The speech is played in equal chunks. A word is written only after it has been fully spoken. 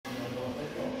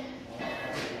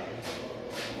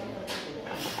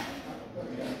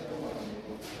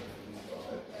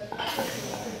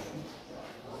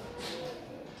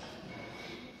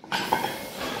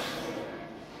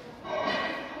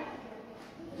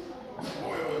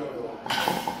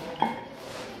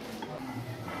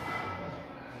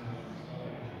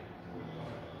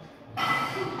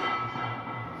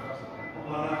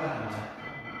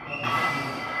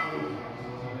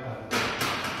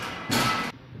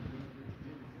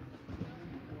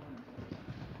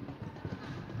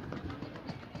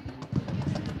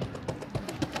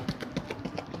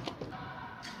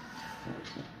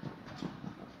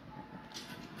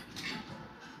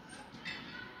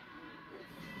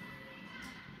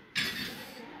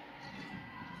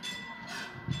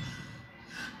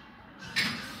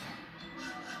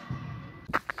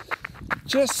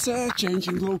Just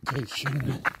changing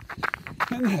location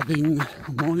and having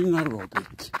morning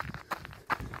aerobic.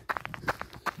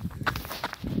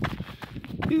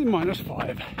 It's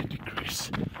 -5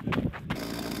 degrees.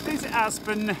 This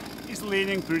aspen is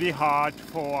leaning pretty hard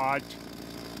forward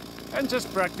and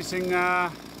just practicing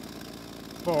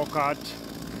forecut.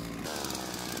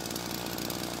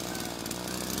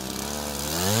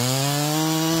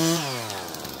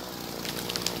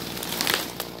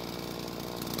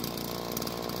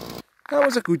 That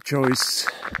was a good choice.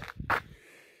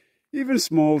 Even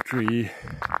small tree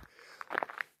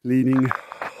leaning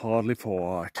hardly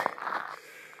forward.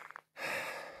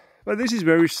 But this is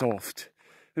very soft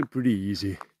and pretty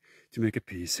easy to make a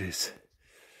pieces.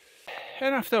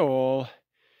 And after all,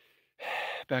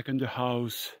 back in the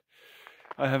house,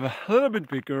 I have a little bit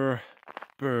bigger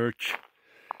birch,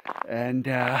 and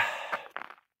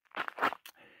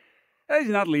it's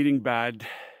not leaning bad,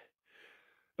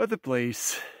 but the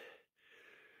place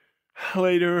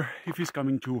later, if it's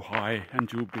coming too high and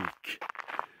too big,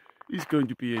 is going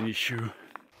to be an issue.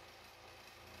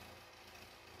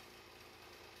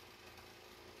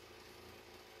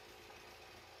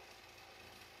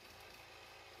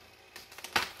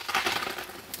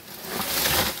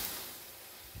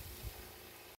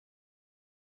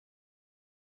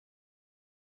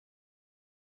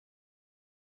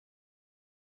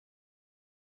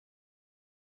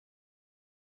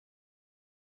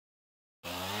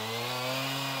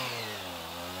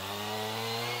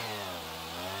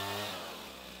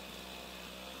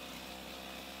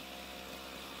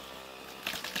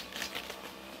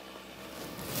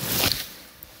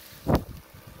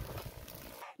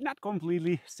 Not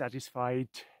completely satisfied.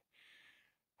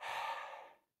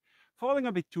 Falling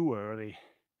a bit too early,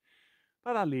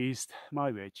 but at least my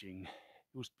wedging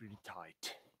was pretty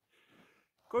tight.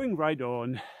 Going right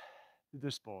on to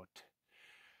the spot,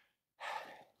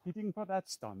 hitting for that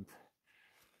stump.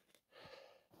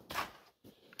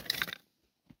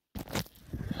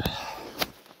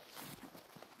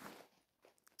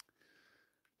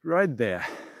 Right there.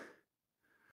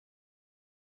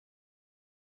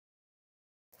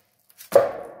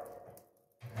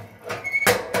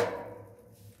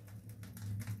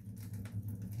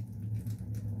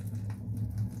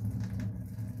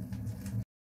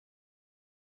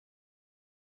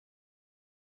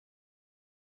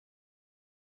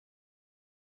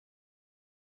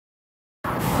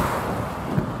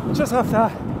 Just after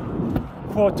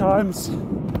 4 times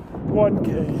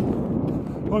 1K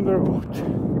on the road.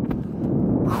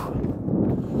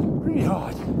 Pretty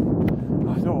hard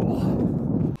at all.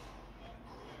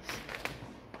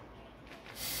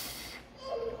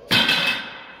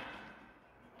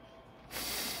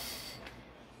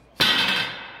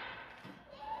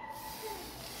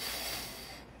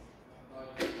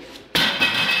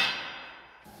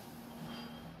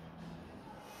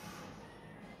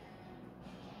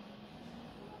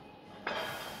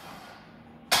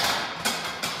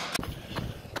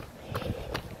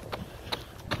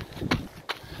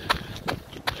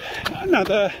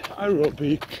 Another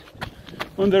aerobic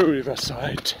on the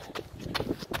riverside.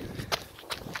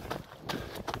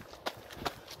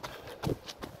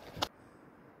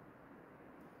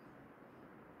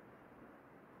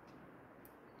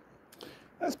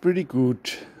 That's pretty good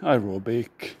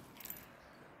aerobic.